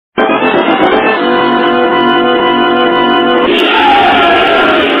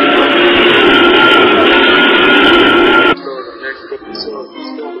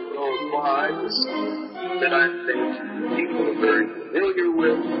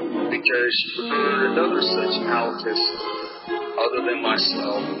because you heard another such outist other than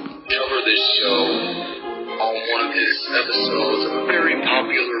myself cover this show on one of his episodes of a very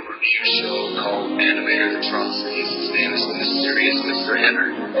popular review show called Animated Atrocities. His name is the Mysterious Mr. Henner.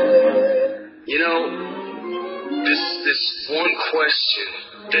 You know, this one question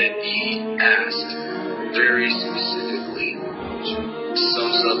that he asked very specifically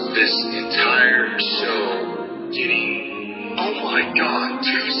sums up this entire show getting, oh my God, 2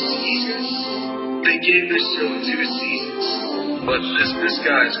 seasons? They gave this show 2 seasons. But this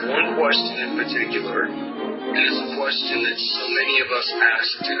guy's one question in particular, and it's a question that so many of us ask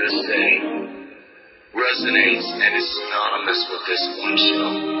to this day, resonates and is synonymous with this one show.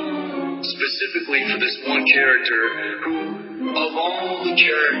 Specifically for this one character who, of all the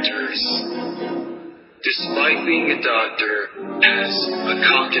characters, despite being a doctor, has a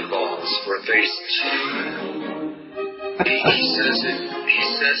cock and balls for a face. He says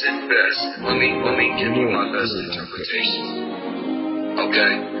it best. Let me give you my best interpretation.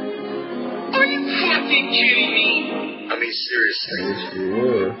 Okay? Are you fucking kidding me? I mean, seriously.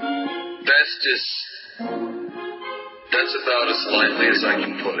 That's about as lightly as I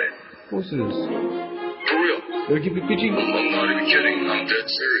can put it. Of course it is. For real. I'm not even kidding. I'm dead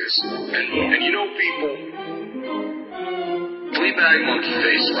serious. And you know, people, Fleabag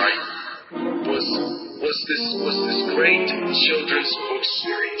Monkeyface, right, was this great children's book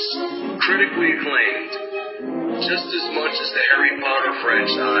series, critically acclaimed, just as much as the Harry Potter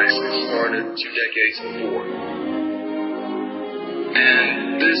franchise that started 2 decades before.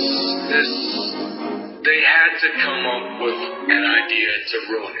 And they had to come up with an idea to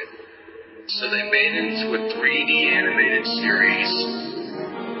ruin it. So they made it into a 3D animated series.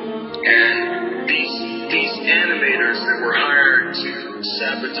 And these animators that were hired to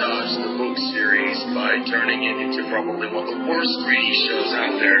sabotage the book series by turning it into probably one of the worst 3D shows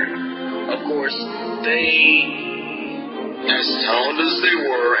out there, of course, they, as talented as they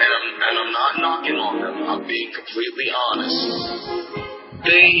were, and I'm not knocking on them, I'm being completely honest,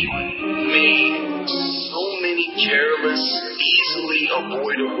 they made so many careless, easily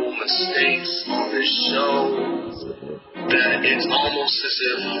avoidable mistakes on this show that it's almost as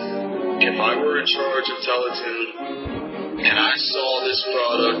if I were in charge of Teletoon and I saw this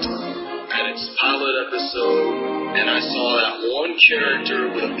product at its pilot episode and I saw that one character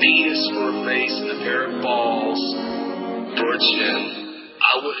with a penis for a face and a pair of balls for a chin,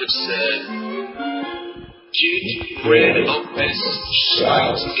 I would have said, get rid of this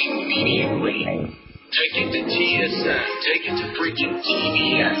shit immediately. Take it to TSN. Take it to freaking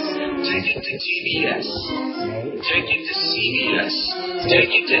TBS. Take it to TBS. Take it to CBS.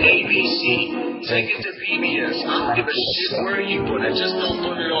 Take it to ABC. Take it to PBS. I don't give a shit where you put it. Just don't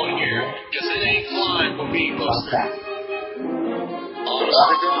put it on here, because it ain't flying for me, Buster. Honest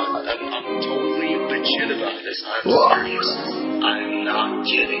to God, I'm totally legit about this. I'm serious. I'm not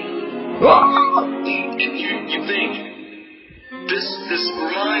kidding. And you think, this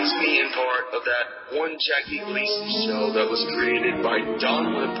reminds me in part of that one Jackie Gleason show that was created by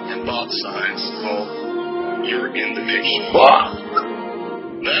Don Lip and Bob Science called You're in the Picture.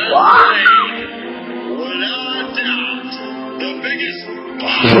 That's right. Without a doubt, the biggest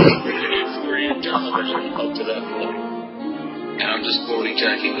bomb in Korean television up to that point. And I'm just quoting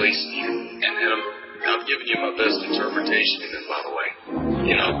Jackie Gleason here. And I'm giving you my best interpretation of it, by the way.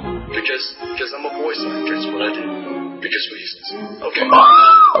 You know, because I'm a voice actor, it's what I do. Biggest reasons. Okay.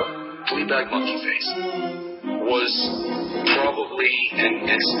 Fleabag Monkeyface was probably,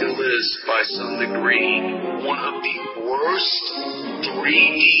 and still is by some degree, one of the worst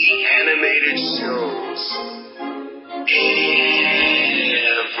 3D animated shows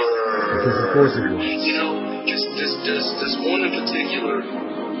ever. You know, this one in particular,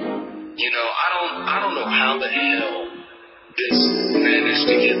 you know, I don't know how the hell this managed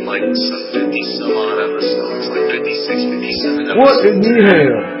to get like some 50 some odd episodes, like 56, 57 episodes. What in the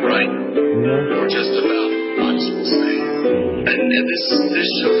hell? Right. Yeah. Or just about, I just will say. And this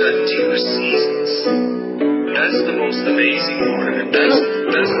show got 2 seasons. That's the most amazing part of it. That's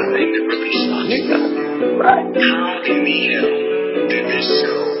the thing that really shocked me. Right. How in the hell did this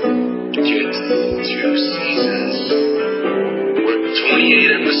show get 2 seasons with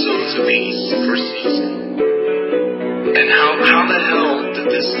 28 episodes apiece per season? And how the hell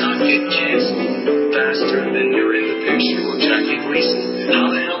did this not get canceled faster than You're in the Picture with Jackie Gleason? How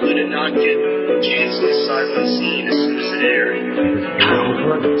the hell did it not get canceled sight unseen as soon as it aired? How?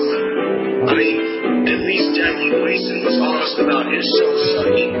 I mean, at least Jackie Gleason was honest about his show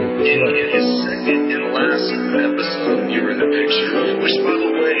sucking in his second and last episode of You're in the Picture, which, by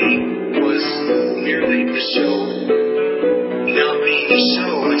the way, was merely the show not main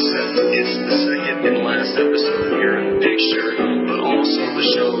show, except it's the second and last episode here in the picture, but also the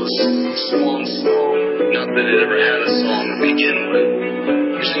show's swan song. Not that it ever had a song to begin with.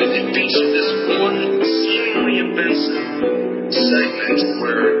 It featured this one seemingly offensive segment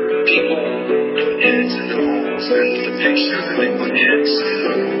where people put eggs into holes, and the picture that they put eggs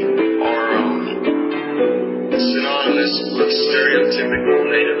in are synonymous with stereotypical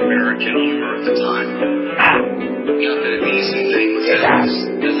Native American humor at the time. Not that an easy thing was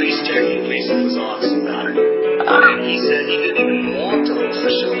at least Jackie Gleason was honest about it. And he said he didn't even want to host the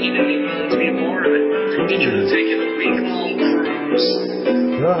show, he didn't even want to be a part of it. He could have taken a week-long cruise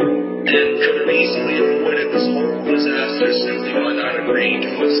and could have easily avoided this whole disaster simply by not agreeing to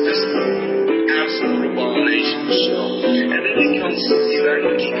host this absolute abomination show. And then he comes to see that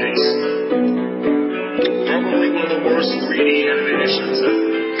Monkeyfaces. Probably one of the worst 3D animations ever.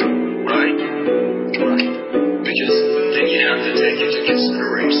 Right? Right. Because then you have to take into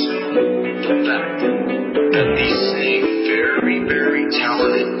consideration the fact that these same very, very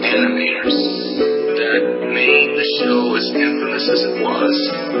talented animators that made the show as infamous as it was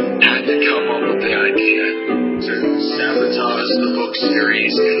had to come up with the idea to sabotage the book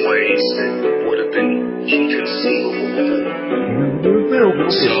series in ways that would have been inconceivable.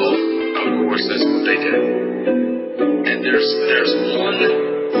 So, of course, that's what they did. And there's one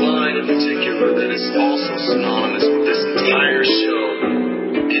line in particular that is also synonymous with this entire show,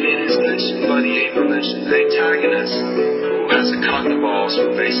 and it is mentioned by the aforementioned antagonist, who has a cock the balls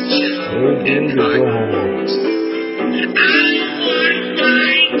for face chip, and I want my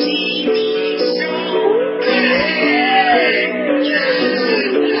TV so bad.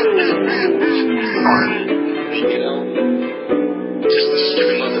 You know, just give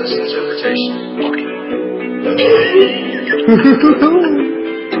him this interpretation. Okay.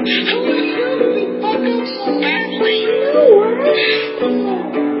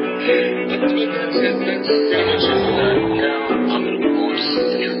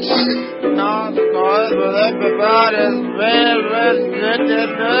 Everybody's very good to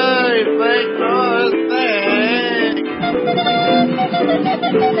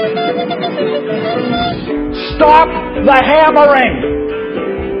stop the hammering!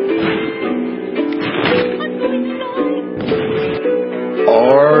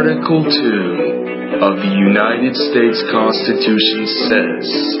 Article 2 of the United States Constitution says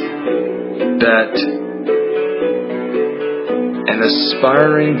that an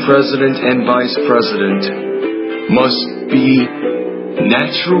aspiring president and vice president must be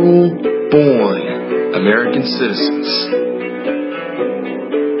natural-born American citizens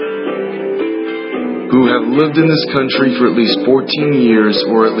who have lived in this country for at least 14 years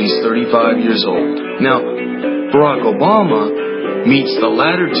or at least 35 years old. Now, Barack Obama meets the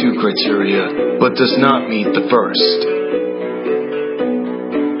latter two criteria, but does not meet the first.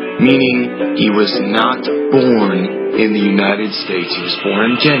 Meaning, he was not born in the United States. He was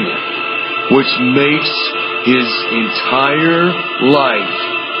born in Kenya, which makes his entire life,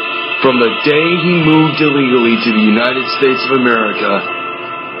 from the day he moved illegally to the United States of America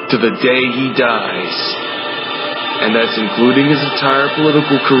to the day he dies, and that's including his entire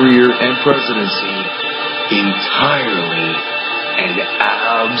political career and presidency, entirely and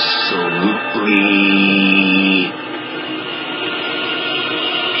absolutely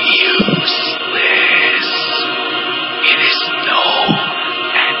useless. It is null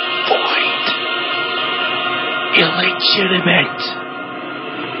and void. Illegitimate.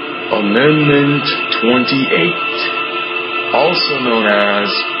 Amendment 28, also known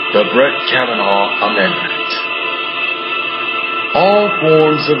as the Brett Kavanaugh Amendment. All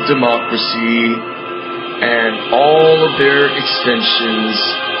forms of democracy and all of their extensions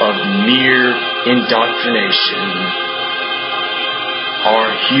of mere indoctrination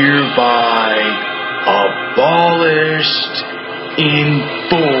are hereby abolished in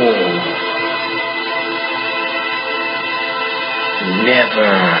full.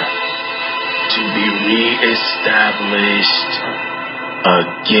 Never to be re-established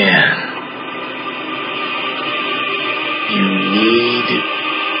again. You need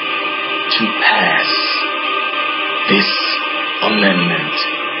to pass this amendment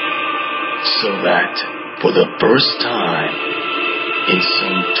so that for the first time in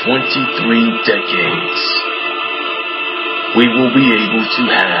some 23 decades, we will be able to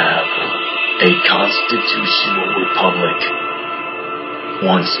have a constitutional republic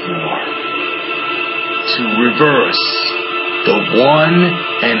once more, to reverse the one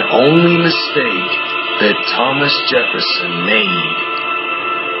and only mistake that Thomas Jefferson made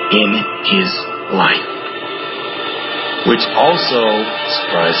in his life, which also,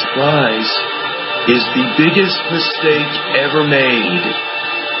 surprise, surprise, is the biggest mistake ever made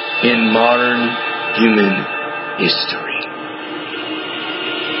in modern human history.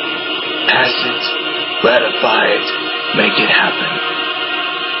 Pass it, ratify it, make it happen.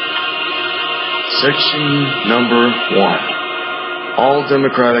 Section number 1. All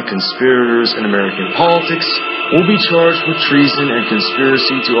Democratic conspirators in American politics will be charged with treason and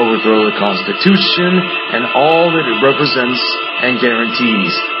conspiracy to overthrow the Constitution and all that it represents and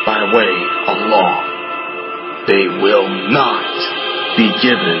guarantees by way of law. They will not be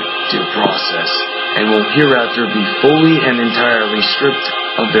given due process and will hereafter be fully and entirely stripped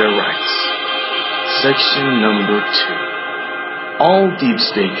of their rights. Section number 2. All deep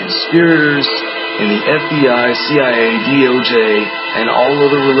state conspirators in the FBI, CIA, DOJ, and all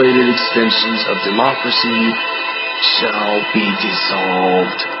other related extensions of democracy shall be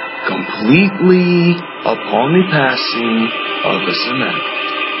dissolved completely upon the passing of this amendment.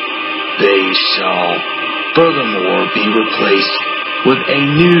 They shall furthermore be replaced with a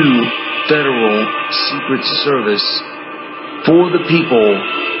new federal secret service for the people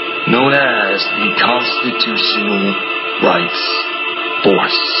known as the Constitutional Rights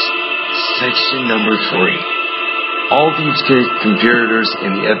Force. Section number 3. All these conspirators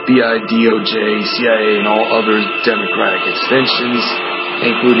in the FBI, DOJ, CIA, and all other Democratic extensions,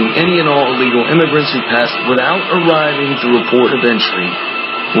 including any and all illegal immigrants who passed without arriving through a port of entry,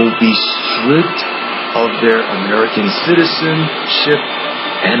 will be stripped of their American citizenship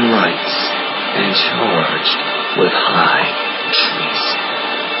and rights and charged with high treason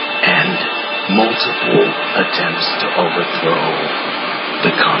and multiple attempts to overthrow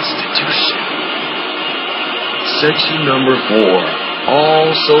the Constitution. Section number 4. All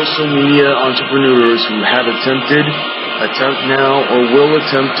social media entrepreneurs who have attempt now, or will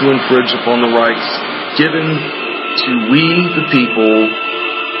attempt to infringe upon the rights given to we the people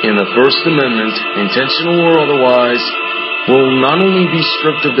in the First Amendment, intentional or otherwise, will not only be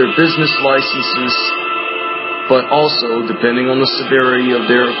stripped of their business licenses, but also, depending on the severity of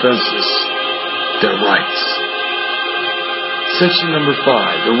their offenses, their rights. Section number 5.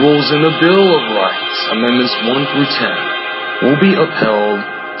 The rules in the Bill of Rights, Amendments 1 through 10, will be upheld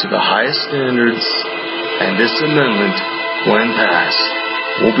to the highest standards, and this amendment, when passed,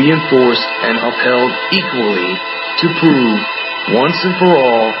 will be enforced and upheld equally to prove once and for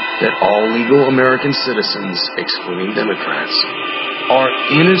all that all legal American citizens, excluding Democrats, are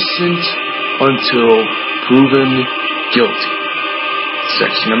innocent until proven guilty.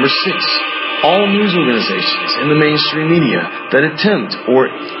 Section number 6. All news organizations in the mainstream media that attempt or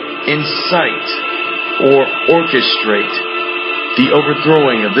incite or orchestrate the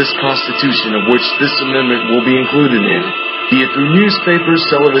overthrowing of this Constitution of which this amendment will be included in, be it through newspapers,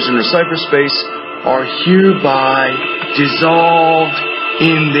 television, or cyberspace, are hereby dissolved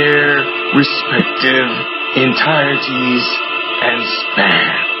in their respective entireties and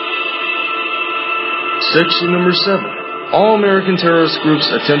span. Section number 7. All American terrorist groups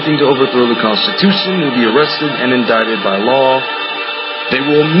attempting to overthrow the Constitution will be arrested and indicted by law. They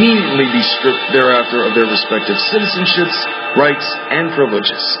will immediately be stripped thereafter of their respective citizenships, rights, and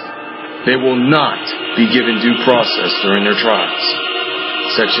privileges. They will not be given due process during their trials.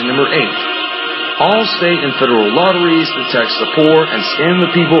 Section number 8. All state and federal lotteries that tax the poor and scam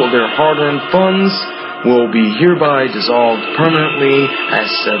the people of their hard-earned funds will be hereby dissolved permanently, as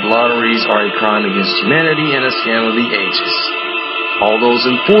said lotteries are a crime against humanity and a scam of the ages. All those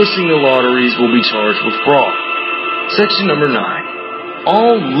enforcing the lotteries will be charged with fraud. Section number 9.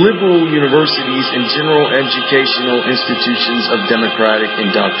 All liberal universities and general educational institutions of democratic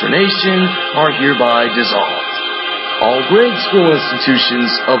indoctrination are hereby dissolved. All grade school institutions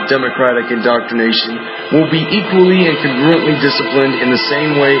of democratic indoctrination will be equally and congruently disciplined in the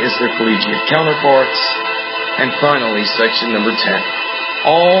same way as their collegiate counterparts. And finally, section number 10.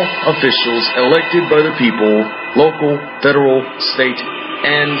 All officials elected by the people, local, federal, state,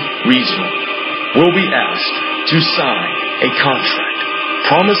 and regional, will be asked to sign a contract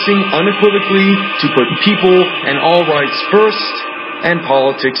promising unequivocally to put people and all rights first and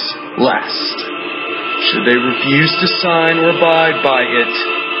politics last. Should they refuse to sign or abide by it,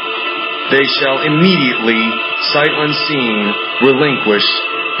 they shall immediately, sight unseen, relinquish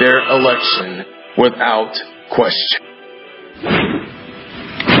their election without question.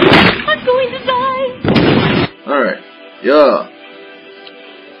 I'm going to die! Alright, yeah.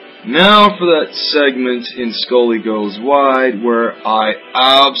 Now for that segment in Skully Goes Wide where I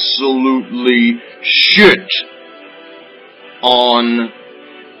absolutely shit on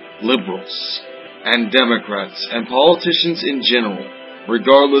liberals and Democrats and politicians in general,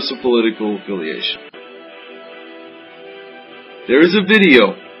 regardless of political affiliation. There is a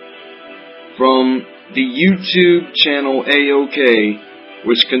video from the YouTube channel AOK,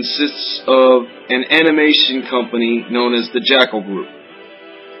 which consists of an animation company known as the Jackal Group,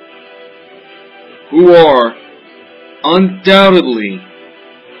 who are undoubtedly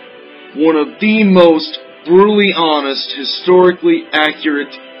one of the most brutally honest, historically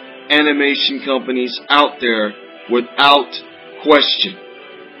accurate animation companies out there, without question.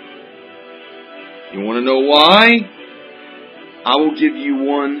 You want to know why? I will give you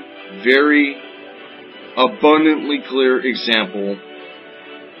one very abundantly clear example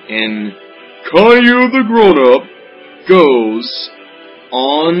in Caillou the Grown-Up Goes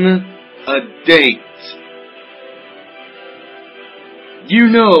on a Date. You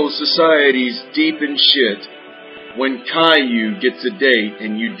know society's deep in shit when Caillou gets a date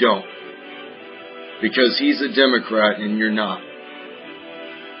and you don't. Because he's a Democrat and you're not.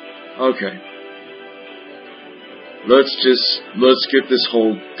 Okay. Let's get this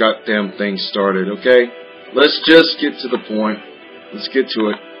whole goddamn thing started, okay? Let's just get to the point. Let's get to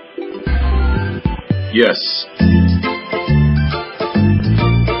it. Yes.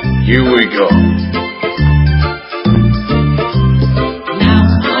 Here we go. Now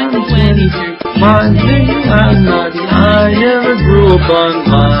I'm 23. My name I'm naughty. I never grew up on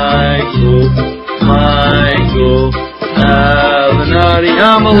Michael Avenatti.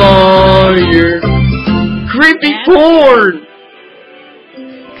 I'm a lawyer. Creepy porn!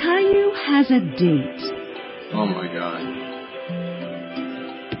 Caillou has a date. Oh my god.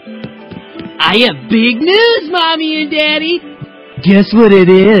 I have big news, Mommy and Daddy. Guess what it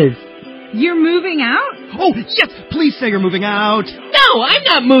is? You're moving out? Oh, yes! Please say you're moving out. No, I'm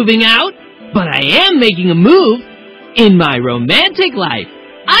not moving out, but I am making a move in my romantic life.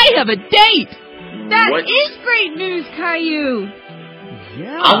 I have a date. That is great news, Caillou.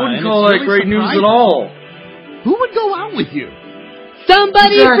 Yeah, I wouldn't call that great news at all. Who would go out with you?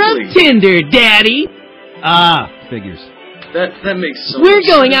 Somebody from Tinder, Daddy. Ah, figures. That makes so We're much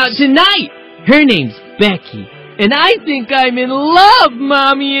going sense. out tonight. Her name's Becky, and I think I'm in love,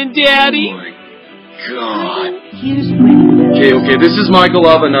 Mommy and Daddy. Oh my god. Here's when. Okay, this is Michael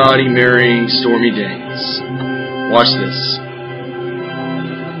Avenatti marrying Stormy Daniels. Watch this.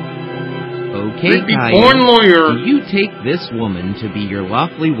 Okay, Creepy Caillou, porn lawyer. do you take this woman to be your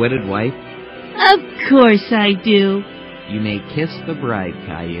lawfully wedded wife? Of course I do. You may kiss the bride,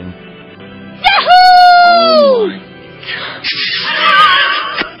 Caillou. Oh my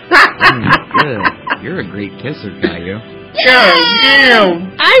Good. You're a great kisser, Caillou. god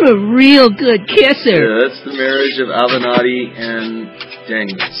damn! I'm a real good kisser. Yeah, that's the marriage of Avenatti and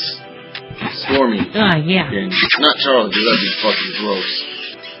Daniels. Stormy Yeah. Daniels. Not Charlie, because that'd be fucking gross.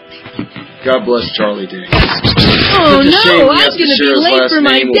 God bless Charlie Daniels. Oh It's a shame no, he I'm has to going to share be his late last for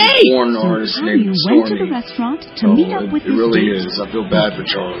my name with a date. porn artist named Caillou Stormy. went to the restaurant to meet up with it his really date. is. I feel bad for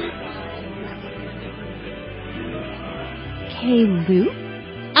Charlie. Caillou?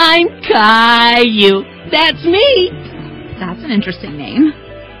 I'm Caillou. That's me. That's an interesting name.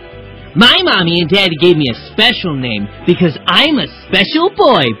 My mommy and daddy gave me a special name because I'm a special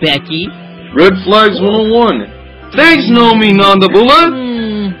boy, Becky. Red Flags 101. Thanks, no me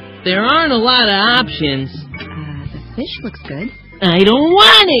non-the-bullet. There aren't a lot of options. The fish looks good. I don't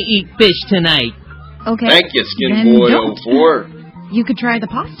want to eat fish tonight. Okay. Thank you, Skin then Boy don't. 04. You could try the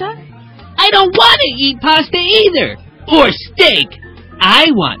pasta. I don't want to eat pasta either. Or steak. I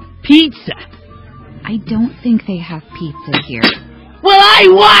want pizza. I don't think they have pizza here. Well, I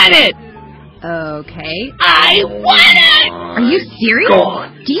want it. Okay. I want it. Are you serious?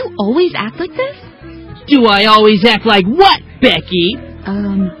 God. Do you always act like this? Do I always act like what, Becky?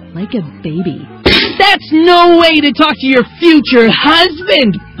 Like a baby. That's no way to talk to your future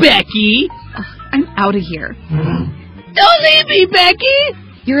husband, Becky. I'm out of here. Don't leave me, Becky.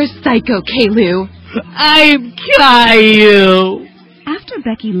 You're a psycho, Caillou. I'm Caillou. After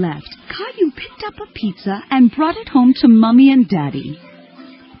Becky left, Caillou picked up a pizza and brought it home to Mummy and Daddy.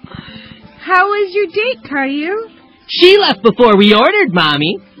 How was your date, Caillou? She left before we ordered,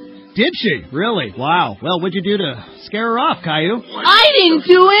 Mommy. Did she? Really? Wow. Well, what'd you do to scare her off, Caillou? I didn't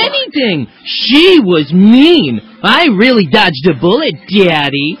do anything. She was mean. I really dodged a bullet,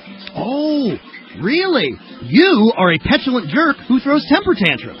 Daddy. Oh, really? You are a petulant jerk who throws temper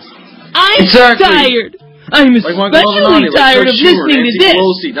tantrums. I'm Exactly. tired. I'm Like Michael especially Avenatti, tired like of Chuck Schumer, listening Nancy to this.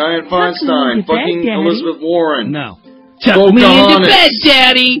 Pelosi, Dianne Feinstein, into bed, fucking Daddy. Elizabeth Warren. No. Tuck me into Pocahontas. bed,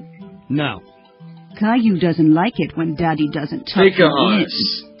 Daddy. No. Caillou doesn't like it when Daddy doesn't tuck him in.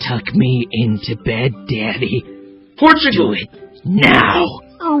 Pocahontas. Tuck me into bed, Daddy. Portugal. Do it now.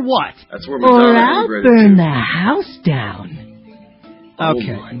 Or what? That's where Or Madonna I'll immigrated burn to. the house down.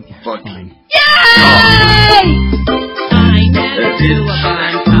 Okay. Oh my fucking. Fine. Yay! I never That grew is- up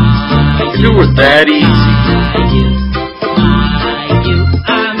on time. If it were that easy.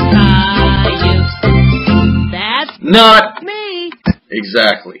 That's Not me.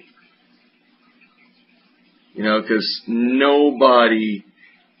 exactly. You know, because nobody...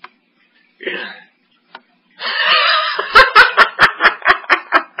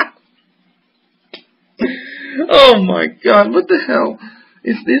 Oh my God, what the hell?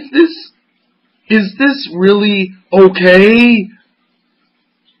 Is this really okay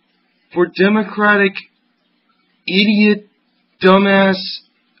for democratic, idiot, dumbass,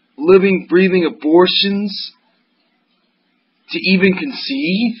 living, breathing abortions to even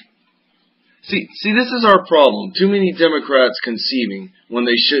conceive? See, this is our problem. Too many Democrats conceiving when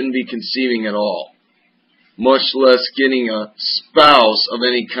they shouldn't be conceiving at all, much less getting a spouse of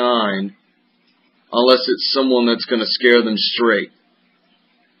any kind, unless it's someone that's going to scare them straight.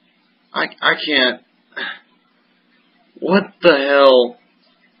 I can't. What the hell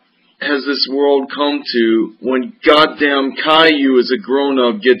has this world come to when goddamn Caillou as a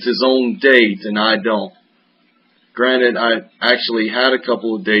grown-up gets his own date and I don't? Granted, I actually had a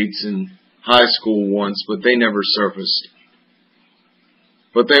couple of dates in high school once, but they never surfaced.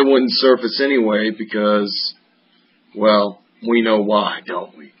 But they wouldn't surface anyway because, well, we know why,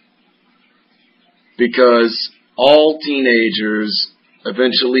 don't we? Because all teenagers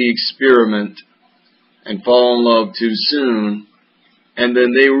eventually experiment and fall in love too soon, and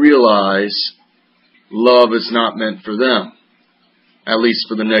then they realize love is not meant for them, at least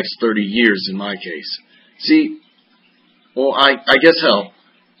for the next 30 years in my case. See, well, I guess hell,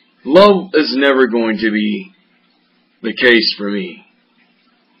 love is never going to be the case for me,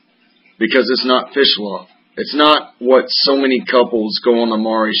 because it's not fish love. It's not what so many couples go on the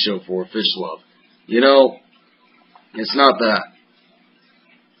Maury show for, fish love. You know, it's not that.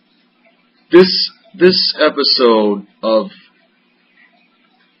 This episode of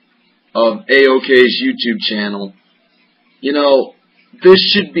AOK's YouTube channel, you know, this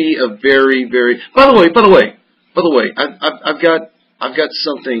should be a very, very. By the way, I've got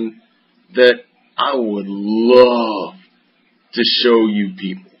something that I would love to show you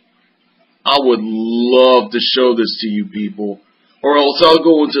people. I would love to show this to you people, or else I'll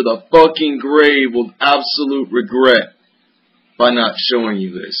go into the fucking grave with absolute regret by not showing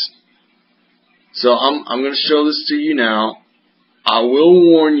you this. So I'm going to show this to you now. I will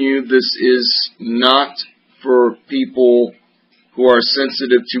warn you, this is not for people who are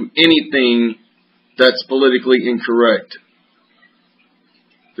sensitive to anything that's politically incorrect.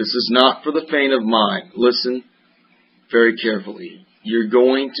 This is not for the faint of mind. Listen very carefully. You're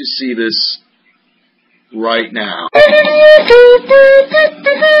going to see this right now.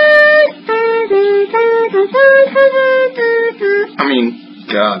 I mean,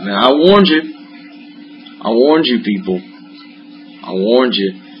 God, man, I warned you. I warned you, people. I warned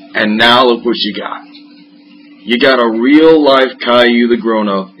you. And now look what you got. You got a real-life Caillou the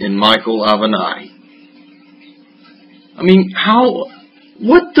grown-up in Michael Avenatti. I mean, how...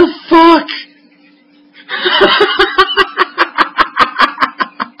 What the fuck?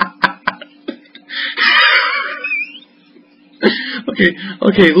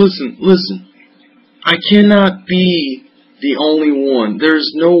 Okay, listen. I cannot be the only one.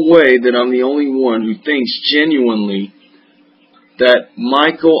 There's no way that I'm the only one who thinks genuinely that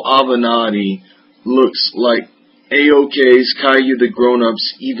Michael Avenatti looks like AOK's Caillou the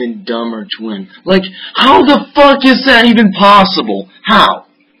Grown-Up's even dumber twin. Like, how the fuck is that even possible? How?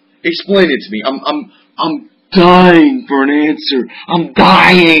 Explain it to me. I'm dying for an answer. I'm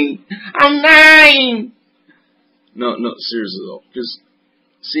dying. No, seriously though. Because,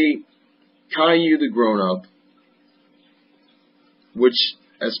 see, Caillou the Grown-Up, which,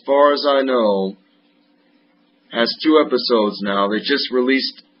 as far as I know, has 2 episodes now. They just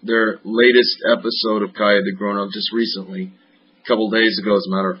released their latest episode of Caillou the Grown-Up just recently, a couple days ago as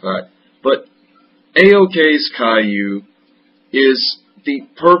a matter of fact. But AOK's Caillou is the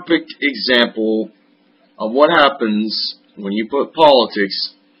perfect example of what happens when you put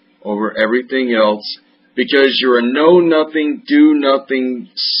politics over everything else, because you're a know-nothing, do-nothing,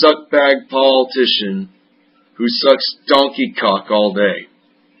 suck-bag politician who sucks donkey cock all day.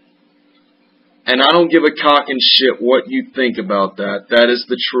 And I don't give a cock and shit what you think about that. That is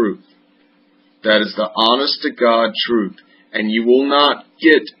the truth. That is the honest-to-God truth. And you will not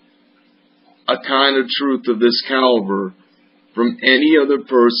get a kind of truth of this caliber from any other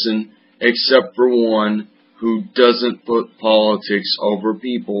person except for one who doesn't put politics over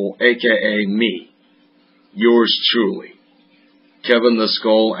people, a.k.a. me. Yours truly, Kevin the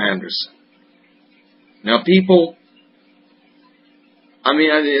Skull Anderson. Now, people, I mean,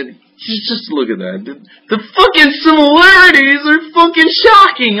 Just look at that. The fucking similarities are fucking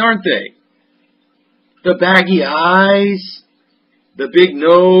shocking, aren't they? The baggy eyes, the big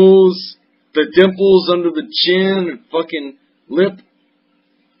nose, the dimples under the chin and fucking lip,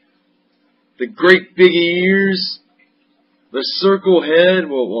 the great big ears, the circle head.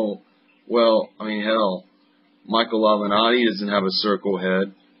 Well, I mean, hell, Michael Avenatti doesn't have a circle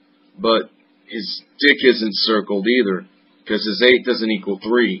head, but his dick isn't circled either, because his 8 doesn't equal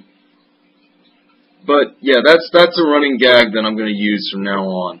 3. But, yeah, that's a running gag that I'm going to use from now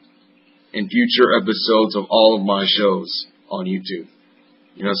on in future episodes of all of my shows on YouTube.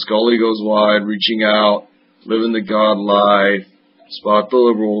 You know, Skully Goes Wide, Reaching Out, Living the God Life, Spot the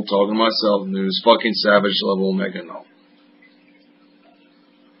Liberal, Talking to Myself News, fucking Savage Level Mega No.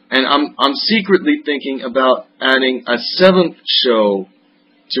 And I'm secretly thinking about adding a 7th show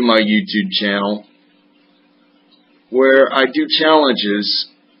to my YouTube channel where I do challenges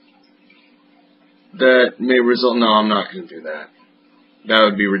that may result... No, I'm not going to do that. That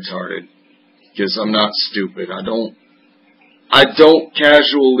would be retarded. Because I'm not stupid. I don't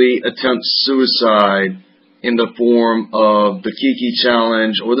casually attempt suicide in the form of the Kiki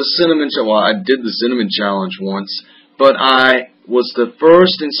Challenge or the Cinnamon Challenge. Well, I did the Cinnamon Challenge once, but I was the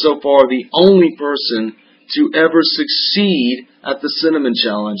first and so far the only person to ever succeed at the Cinnamon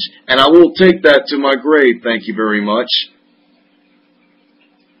Challenge. And I will take that to my grave, thank you very much.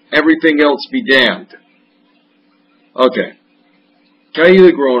 Everything else be damned. Okay. Caillou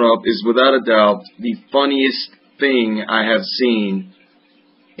the Grown Up is without a doubt the funniest thing I have seen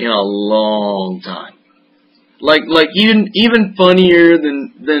in a long time. Like even funnier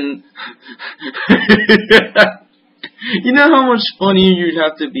than you know how much funnier you'd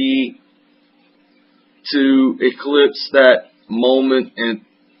have to be to eclipse that moment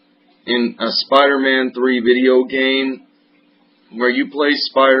in a Spider-Man 3 video game where you play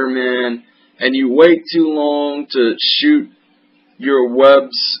Spider-Man and you wait too long to shoot your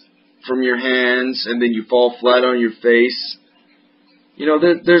webs from your hands and then you fall flat on your face. You know,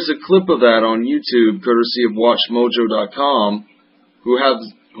 there's a clip of that on YouTube, courtesy of WatchMojo.com, who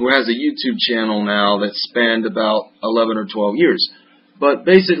has a YouTube channel now that spanned about 11 or 12 years. But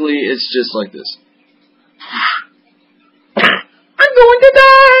basically, it's just like this. I'm going to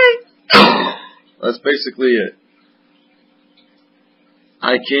die! That's basically it.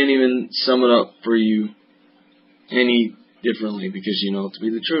 I can't even sum it up for you any differently because you know it to be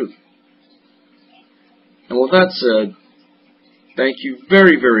the truth. And with that said, thank you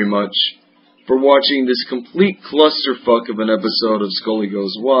very, very much for watching this complete clusterfuck of an episode of Skully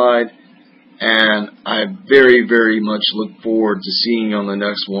Goes Wide, and I very, very much look forward to seeing you on the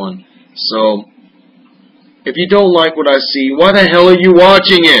next one. So, if you don't like what I see, why the hell are you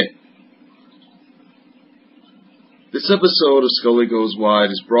watching it? This episode of Skully Goes Wide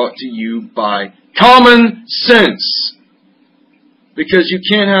is brought to you by common sense, because you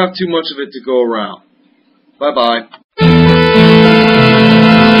can't have too much of it to go around. Bye-bye.